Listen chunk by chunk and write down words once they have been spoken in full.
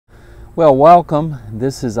Well, welcome.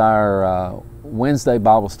 This is our Wednesday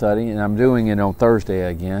Bible study, and I'm doing it on Thursday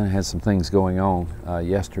again. I had some things going on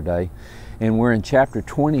yesterday. And we're in chapter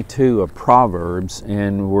 22 of Proverbs,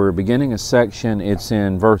 and we're beginning a section. It's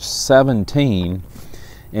in verse 17.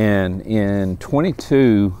 And in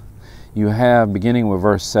 22, you have, beginning with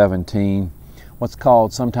verse 17, what's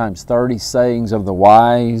called sometimes 30 sayings of the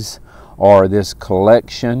wise, or this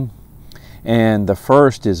collection. And the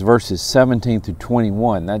first is verses 17 through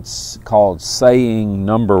 21. That's called saying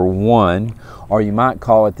number 1, or you might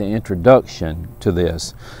call it the introduction to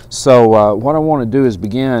this. So what I want to do is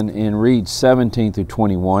begin and read 17 through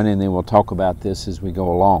 21, and then we'll talk about this as we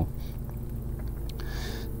go along.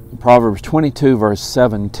 Proverbs 22 verse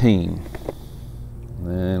 17.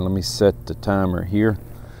 And let me set the timer here.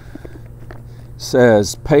 It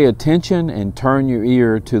says, "Pay attention and turn your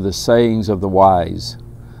ear to the sayings of the wise.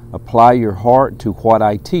 Apply your heart to what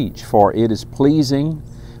I teach, for it is pleasing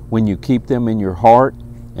when you keep them in your heart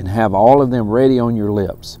and have all of them ready on your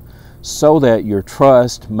lips, so that your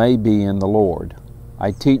trust may be in the Lord.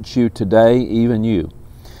 I teach you today, even you.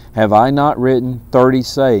 Have I not written 30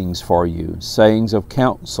 sayings for you, sayings of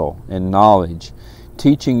counsel and knowledge,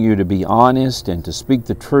 teaching you to be honest and to speak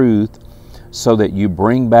the truth, so that you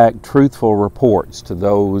bring back truthful reports to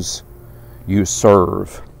those you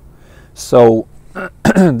serve?" So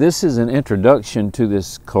this is an introduction to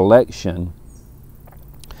this collection,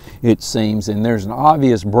 it seems, and there's an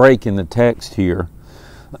obvious break in the text here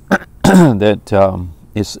that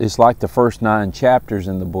it's like the first 9 chapters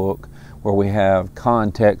in the book where we have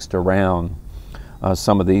context around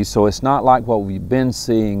some of these. So it's not like what we've been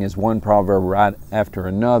seeing as one proverb right after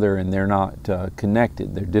another, and they're not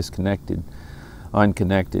connected. They're disconnected,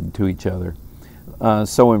 unconnected to each other.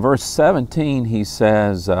 So in verse 17 he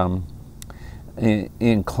says,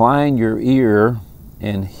 "Incline your ear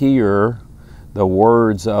and hear the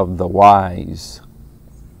words of the wise."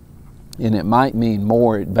 And it might mean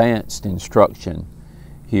more advanced instruction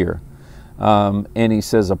here. And he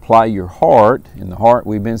says, "Apply your heart." And the heart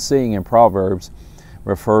we've been seeing in Proverbs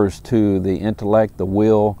refers to the intellect, the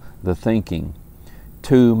will, the thinking,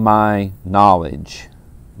 "to my knowledge,"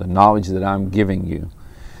 the knowledge that I'm giving you.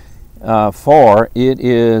 For it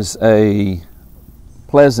is a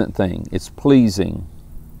pleasant thing. It's pleasing.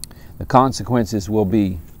 The consequences will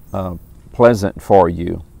be pleasant for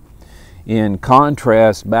you. In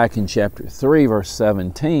contrast, back in chapter 3, verse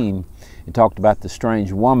 17, it talked about the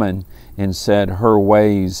strange woman and said her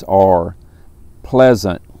ways are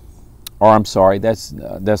pleasant. Or I'm sorry, that's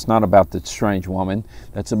not about the strange woman.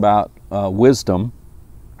 That's about wisdom.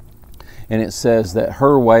 And it says that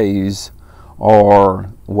her ways are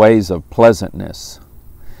ways of pleasantness.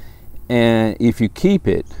 And if you keep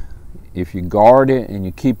it, if you guard it and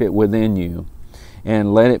you keep it within you,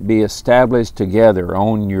 and let it be established together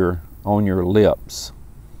on your lips,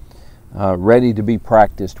 ready to be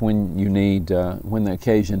practiced when you need, when the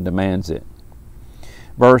occasion demands it.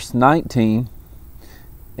 Verse 19,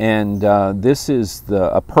 and this is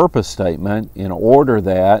a purpose statement, in order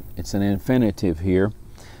that, it's an infinitive here,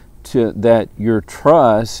 that your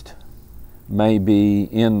trust may be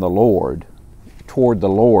in the Lord. Toward the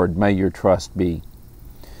Lord may your trust be.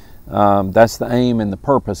 That's the aim and the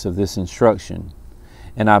purpose of this instruction.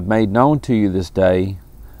 "And I've made known to you this day,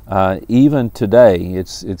 even today."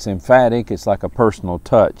 It's emphatic. It's like a personal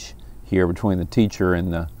touch here between the teacher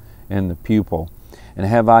and the pupil. "And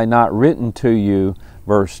have I not written to you,"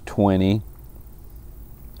 verse 20,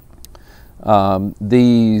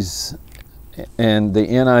 "these," and the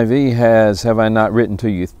NIV has, "have I not written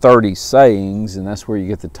to you 30 sayings," and that's where you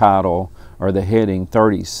get the title or the heading,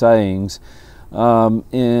 30 sayings.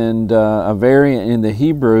 And a variant in the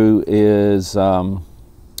Hebrew is the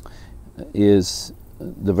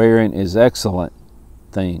variant is excellent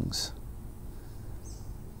things.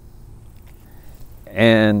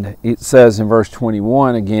 And it says in verse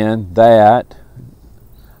 21 again, "that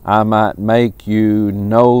I might make you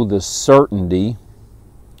know the certainty."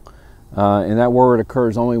 And that word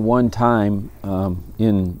occurs only one time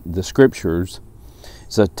in the Scriptures.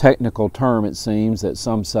 It's a technical term, it seems, that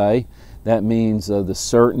some say. That means the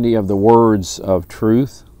certainty of the words of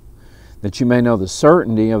truth. That you may know the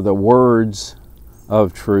certainty of the words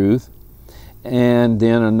of truth. And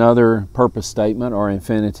then another purpose statement or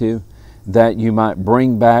infinitive, that you might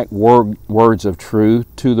bring back words of truth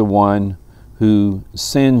to the one who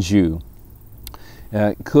sends you.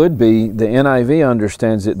 It could be, the NIV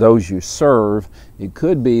understands it, those you serve. It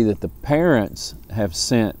could be that the parents have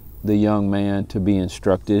sent the young man to be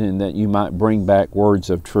instructed, and that you might bring back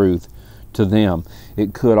words of truth to them.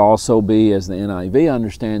 It could also be, as the NIV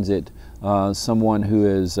understands it, someone who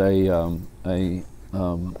is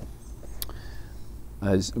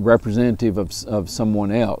as representative of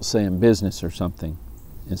someone else, say in business or something.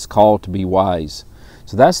 It's called to be wise.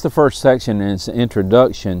 So that's the first section, and it's an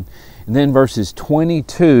introduction. And then verses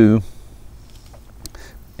 22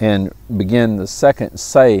 and begin the second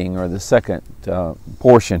saying, or the second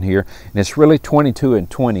portion here. And it's really 22 and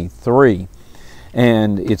 23.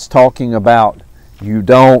 And it's talking about you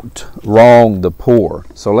don't wrong the poor.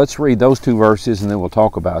 So let's read those two verses and then we'll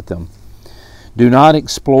talk about them. Do not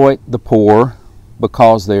exploit the poor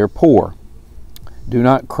because they are poor. Do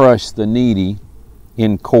not crush the needy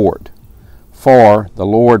in court, for the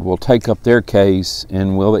Lord will take up their case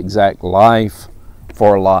and will exact life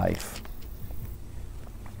for life.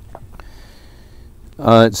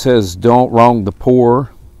 It says don't wrong the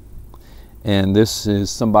poor, and this is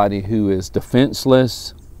somebody who is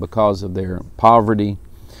defenseless because of their poverty.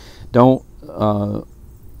 Don't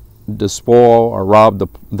despoil or rob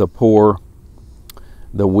the poor,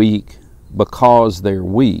 the weak, because they're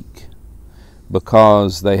weak,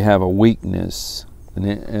 because they have a weakness, and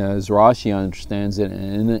as Rashi understands it,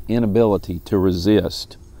 an inability to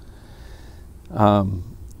resist.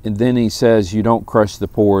 And then he says you don't crush the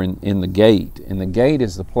poor in the gate. And the gate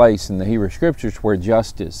is the place in the Hebrew Scriptures where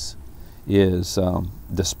justice is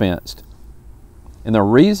dispensed. And the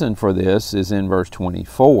reason for this is in verse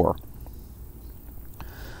 24.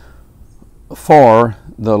 For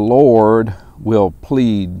the Lord will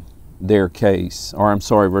plead their case. Or I'm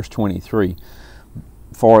sorry, verse 23.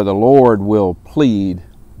 For the Lord will plead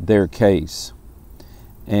their case,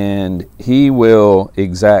 and He will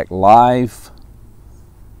exact life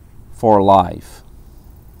for life.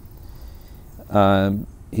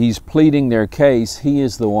 He's pleading their case. He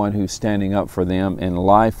is the one who's standing up for them, and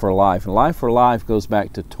life for life. And life for life goes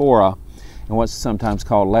back to Torah and what's sometimes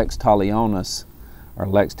called lex talionis, or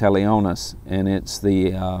lex talionis, and it's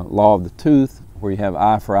the law of the tooth, where you have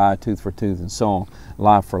eye for eye, tooth for tooth, and so on,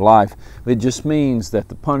 life for life. It just means that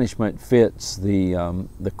the punishment fits the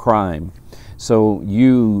crime. So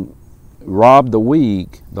you rob the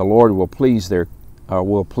weak, the Lord will plead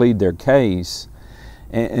their case,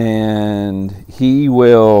 and He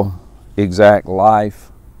will exact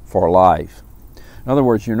life for life. In other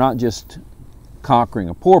words, you're not just conquering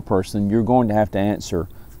a poor person, you're going to have to answer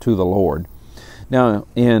to the Lord. Now,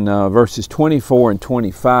 in verses 24 and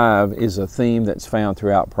 25 is a theme that's found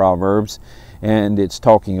throughout Proverbs, and it's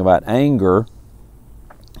talking about anger.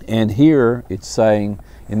 And here it's saying,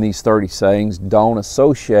 in these 30 sayings, don't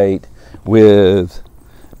associate with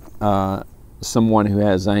someone who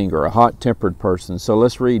has anger, a hot-tempered person. So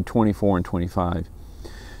let's read 24 and 25.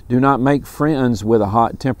 Do not make friends with a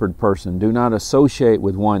hot-tempered person. Do not associate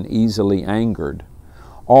with one easily angered,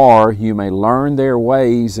 or you may learn their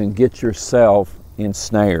ways and get yourself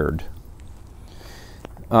ensnared.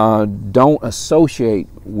 Don't associate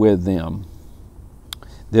with them.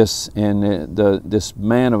 This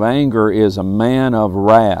man of anger is a man of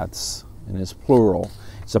wraths, and it's plural.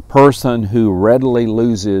 It's a person who readily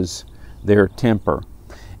loses their temper.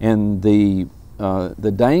 And the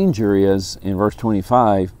danger is, in verse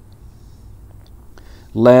 25,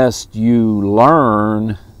 lest you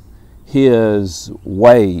learn his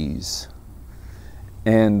ways.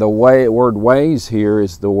 And the word ways here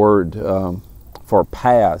is the word for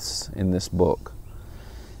paths in this book.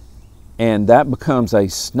 And that becomes a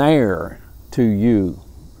snare to you,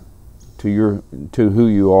 to who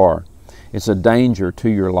you are. It's a danger to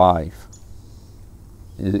your life.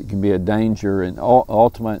 It can be a danger, an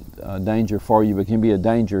ultimate danger for you, but it can be a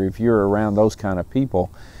danger if you're around those kind of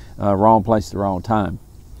people, wrong place at the wrong time.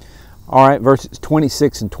 All right, verses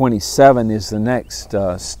 26 and 27 is the next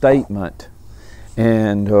statement.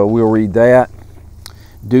 And we'll read that.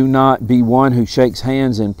 Do not be one who shakes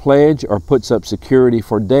hands in pledge or puts up security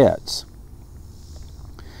for debts.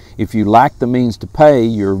 If you lack the means to pay,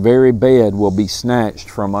 your very bed will be snatched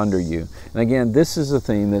from under you. And again, this is a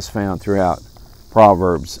theme that's found throughout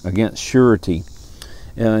Proverbs against surety.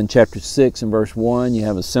 In chapter 6 and verse 1, you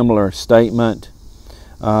have a similar statement.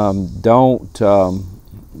 Don't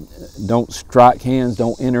strike hands.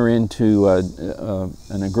 Don't enter into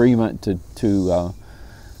an agreement to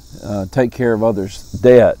take care of others'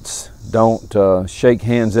 debts. Don't shake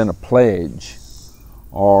hands in a pledge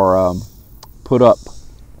or put up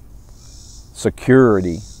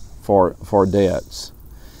security for debts,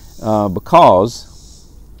 because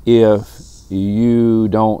if you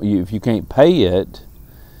can't pay it,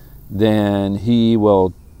 then he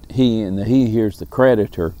here's the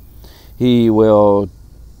creditor. He will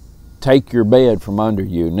take your bed from under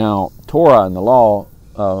you. Now, Torah and the law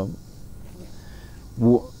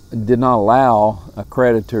did not allow a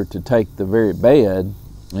creditor to take the very bed.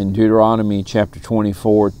 In Deuteronomy chapter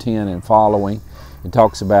 24, 10 and following, It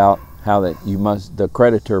talks about how that the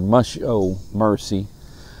creditor must show mercy,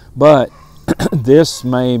 but this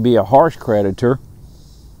may be a harsh creditor,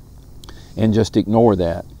 and just ignore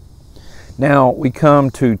that. Now we come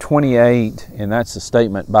to 28, and that's a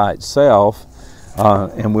statement by itself,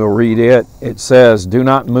 and we'll read it. It says, "Do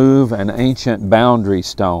not move an ancient boundary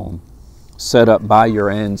stone set up by your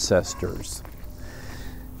ancestors."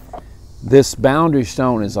 This boundary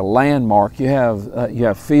stone is a landmark. You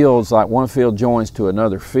have fields, like one field joins to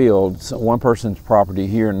another field. So one person's property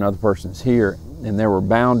here, another person's here, and there were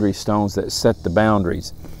boundary stones that set the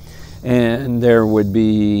boundaries. And there would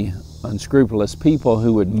be unscrupulous people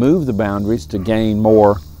who would move the boundaries to gain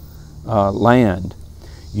more land.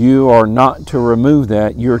 You are not to remove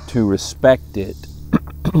that, you're to respect it.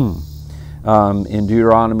 In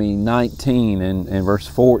Deuteronomy 19 and verse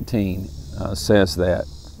 14 says that.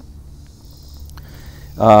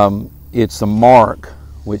 It's a mark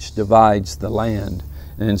which divides the land.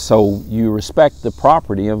 And so you respect the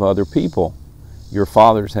property of other people. Your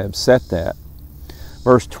fathers have set that.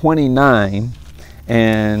 Verse 29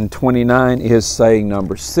 and 29 is saying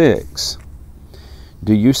number 6.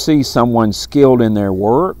 Do you see someone skilled in their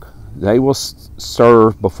work? They will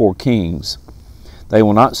serve before kings. They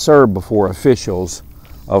will not serve before officials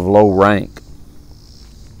of low rank.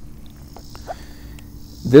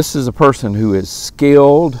 This is a person who is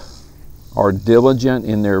skilled or diligent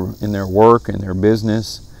in their work and their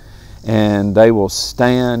business, and they will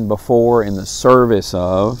stand before in the service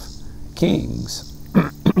of kings.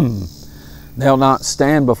 They'll not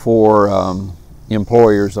stand before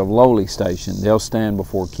employers of lowly station. They'll stand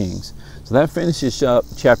before kings. So that finishes up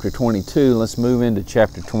chapter 22. Let's move into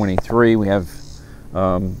chapter 23. We have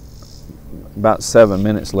about 7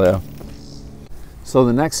 minutes left. So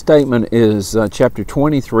the next statement is chapter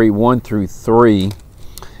 23, 1 through 3,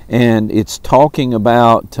 and it's talking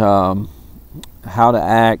about how to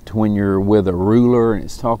act when you're with a ruler, and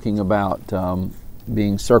it's talking about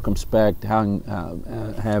being circumspect, having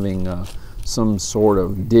some sort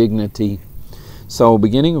of dignity. So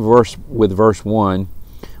beginning with verse 1,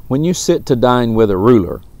 when you sit to dine with a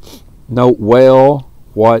ruler, note well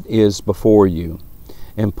what is before you,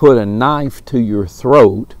 and put a knife to your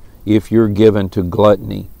throat if you're given to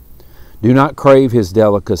gluttony. Do not crave his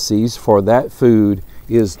delicacies, for that food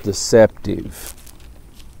is deceptive.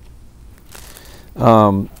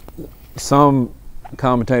 Some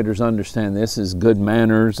commentators understand this as good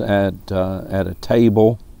manners at a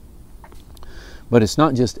table, but it's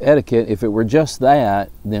not just etiquette. If it were just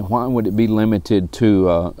that, then why would it be limited to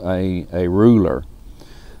a ruler?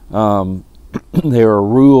 There are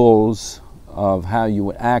rules of how you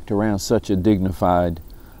would act around such a dignified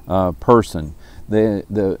person.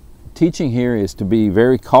 The teaching here is to be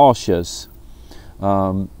very cautious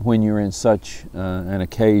when you're in such an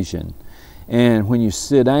occasion. And when you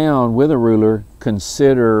sit down with a ruler,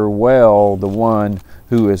 consider well the one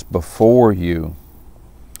who is before you.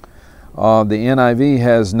 The NIV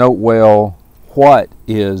has note well what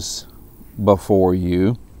is before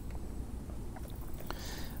you.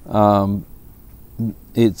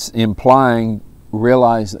 It's implying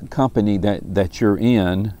realize the company that you're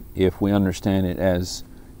in, if we understand it as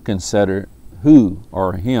consider who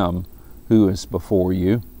or him who is before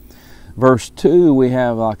you. Verse 2, we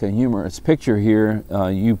have like a humorous picture here.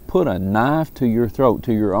 You put a knife to your throat,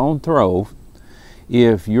 to your own throat,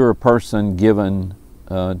 if you're a person given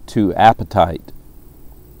to appetite.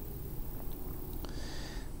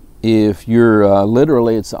 If you're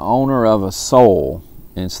literally, it's the owner of a soul.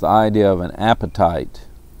 It's the idea of an appetite.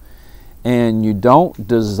 And you don't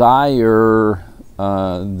desire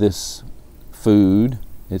this food.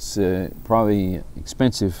 It's probably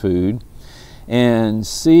expensive food. And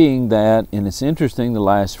seeing that, and it's interesting, the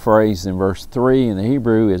last phrase in verse 3 in the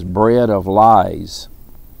Hebrew is bread of lies.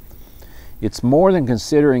 It's more than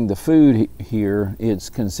considering the food here, it's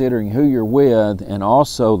considering who you're with, and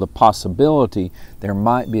also the possibility there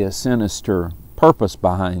might be a sinister purpose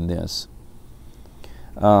behind this.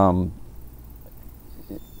 So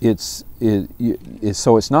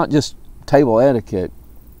it's not just table etiquette,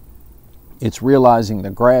 it's realizing the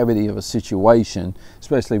gravity of a situation,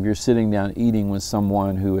 especially if you're sitting down eating with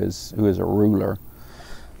someone who is a ruler.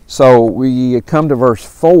 So we come to verse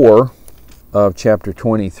 4 of chapter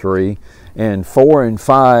 23, and 4 and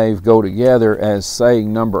 5 go together as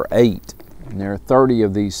saying number 8. And there are 30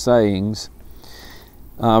 of these sayings.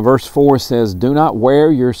 Verse 4 says, "Do not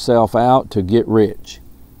wear yourself out to get rich.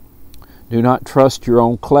 Do not trust your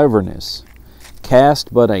own cleverness.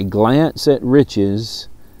 Cast but a glance at riches,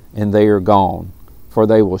 and they are gone, for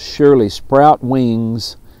they will surely sprout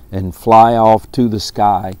wings and fly off to the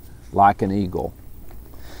sky like an eagle."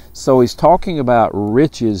 So he's talking about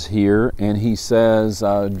riches here, and he says,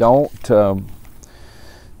 don't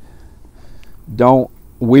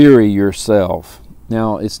weary yourself.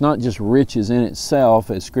 Now, it's not just riches in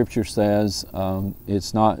itself, as Scripture says.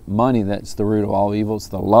 It's not money that's the root of all evil. It's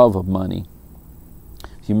the love of money.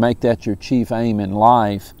 If you make that your chief aim in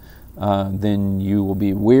life, then you will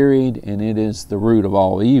be wearied, and it is the root of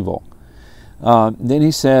all evil. Then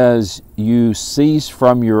he says, you cease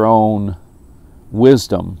from your own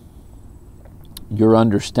wisdom, your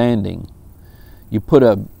understanding. You put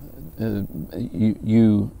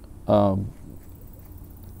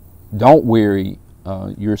don't weary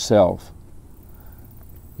yourself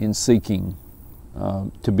in seeking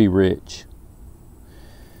to be rich.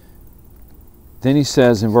 Then he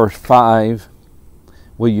says in verse 5,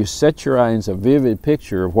 will you set your eyes, a vivid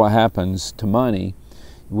picture of what happens to money,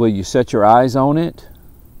 will you set your eyes on it?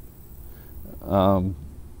 And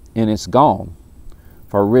it's gone.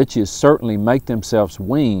 For riches certainly make themselves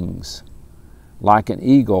wings like an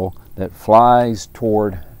eagle that flies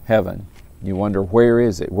toward heaven. You wonder, where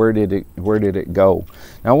is it? Where did it go?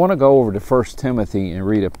 Now I want to go over to 1 Timothy and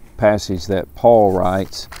read a passage that Paul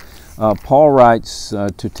writes. Paul writes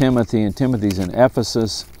to Timothy, and Timothy's in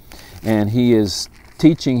Ephesus, and he is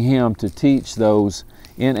teaching him to teach those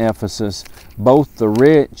in Ephesus, both the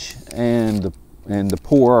rich and the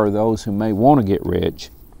poor, or those who may want to get rich.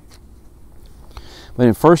 But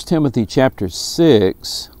in 1 Timothy chapter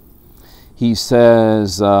 6, he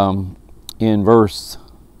says in verse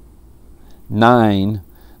 9,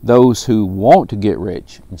 those who want to get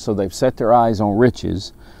rich, and so they've set their eyes on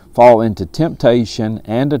riches, fall into temptation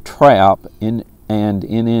and a trap and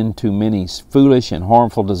into many foolish and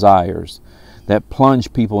harmful desires that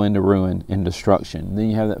plunge people into ruin and destruction. Then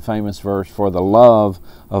you have that famous verse, for the love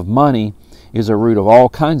of money is a root of all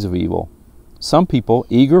kinds of evil. Some people,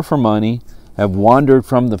 eager for money, have wandered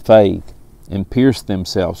from the faith and pierced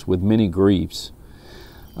themselves with many griefs.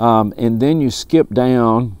 And then you skip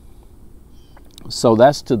down, so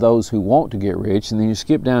that's to those who want to get rich, and then you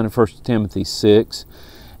skip down to 1 Timothy 6,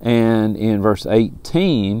 and in verse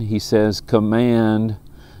 18 he says, command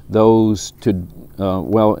those to,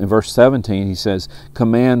 in verse 17 he says,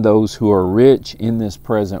 command those who are rich in this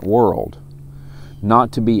present world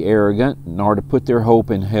not to be arrogant, nor to put their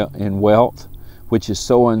hope in wealth, which is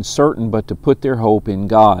so uncertain, but to put their hope in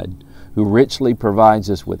God, who richly provides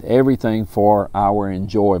us with everything for our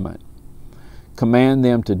enjoyment. Command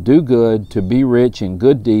them to do good, to be rich in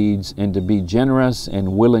good deeds, and to be generous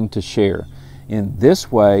and willing to share. In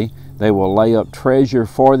this way, they will lay up treasure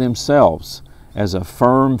for themselves as a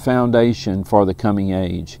firm foundation for the coming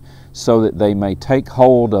age, so that they may take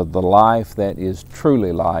hold of the life that is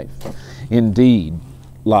truly life. Indeed,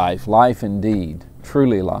 life indeed,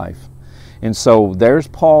 truly life. And so there's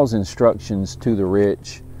Paul's instructions to the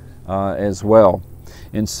rich as well.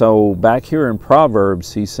 And so back here in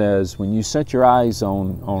Proverbs, he says, when you set your eyes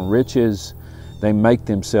on riches, they make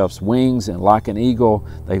themselves wings, and like an eagle,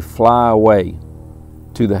 they fly away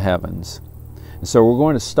to the heavens. And so we're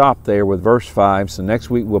going to stop there with verse 5. So next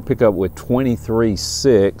week we'll pick up with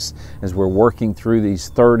 23:6 as we're working through these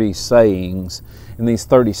 30 sayings. And these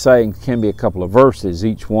 30 sayings can be a couple of verses,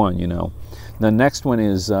 each one, you know. The next one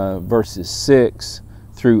is verses 6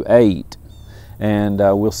 through 8. And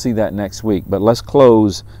we'll see that next week. But let's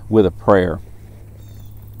close with a prayer.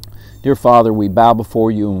 Dear Father, we bow before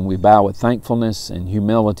you, and we bow with thankfulness and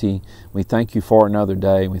humility. We thank you for another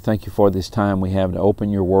day. We thank you for this time we have to open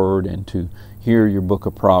your word and to hear your book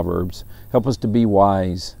of Proverbs. Help us to be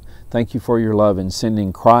wise. Thank you for your love in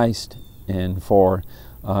sending Christ and for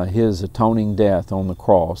his atoning death on the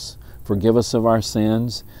cross. Forgive us of our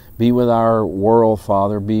sins. Be with our world,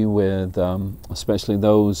 Father. Be with especially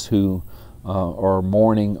those who are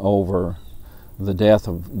mourning over the death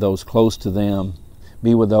of those close to them.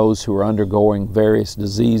 Be with those who are undergoing various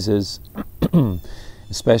diseases,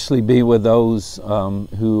 especially be with those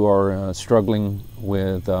who are struggling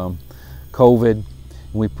with COVID.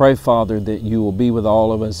 We pray, Father, that you will be with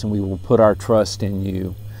all of us, and we will put our trust in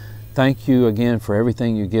you. Thank you again for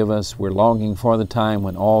everything you give us. We're longing for the time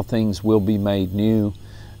when all things will be made new,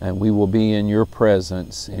 and we will be in your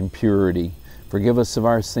presence in purity. Forgive us of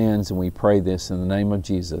our sins, and we pray this in the name of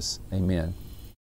Jesus. Amen.